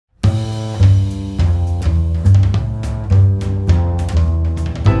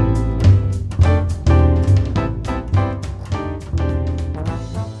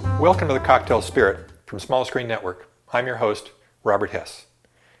Welcome to the Cocktail Spirit from Small Screen Network. I'm your host, Robert Hess.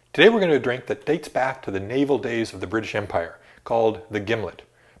 Today we're going to do a drink that dates back to the naval days of the British Empire, called the Gimlet.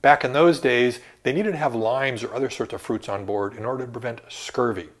 Back in those days, they needed to have limes or other sorts of fruits on board in order to prevent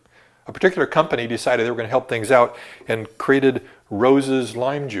scurvy. A particular company decided they were going to help things out and created Rose's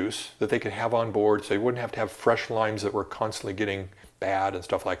lime juice that they could have on board so they wouldn't have to have fresh limes that were constantly getting bad and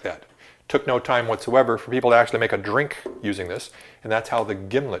stuff like that. Took no time whatsoever for people to actually make a drink using this, and that's how the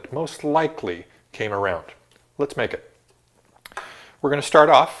Gimlet most likely came around. Let's make it. We're going to start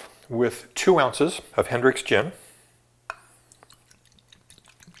off with 2 ounces of Hendrick's gin.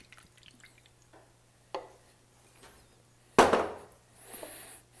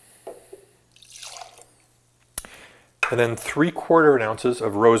 And then 3/4 ounces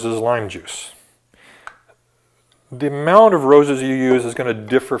of Rose's lime juice. The amount of roses you use is going to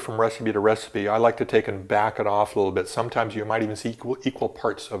differ from recipe to recipe. I like to take and back it off a little bit. Sometimes you might even see equal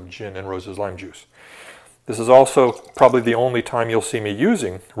parts of gin and Rose's lime juice. This is also probably the only time you'll see me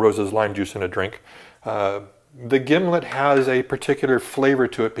using Rose's lime juice in a drink. The Gimlet has a particular flavor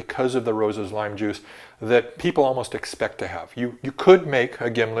to it because of the Rose's lime juice that people almost expect to have. You could make a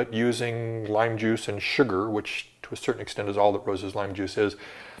Gimlet using lime juice and sugar, which to a certain extent is all that Rose's lime juice is,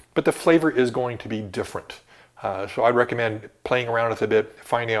 but the flavor is going to be different. So I'd recommend playing around with it a bit,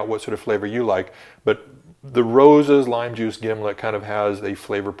 finding out what sort of flavor you like. But the Rose's lime juice Gimlet kind of has a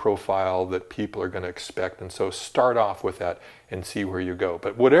flavor profile that people are going to expect. And so start off with that and see where you go.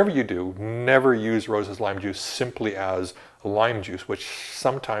 But whatever you do, never use Rose's lime juice simply as lime juice, which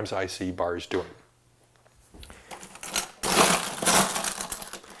sometimes I see bars doing.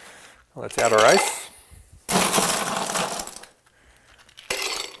 Let's add our ice.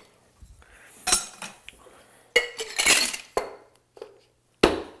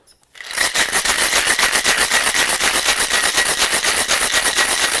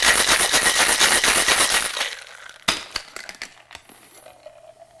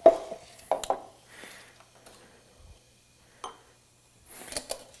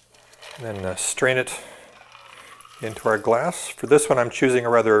 Then strain it into our glass. For this one I'm choosing a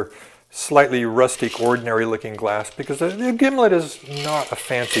rather slightly rustic, ordinary looking glass because the Gimlet is not a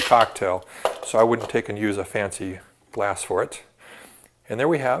fancy cocktail, so I wouldn't take and use a fancy glass for it. And there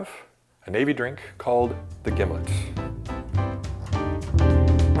we have a Navy drink called the Gimlet.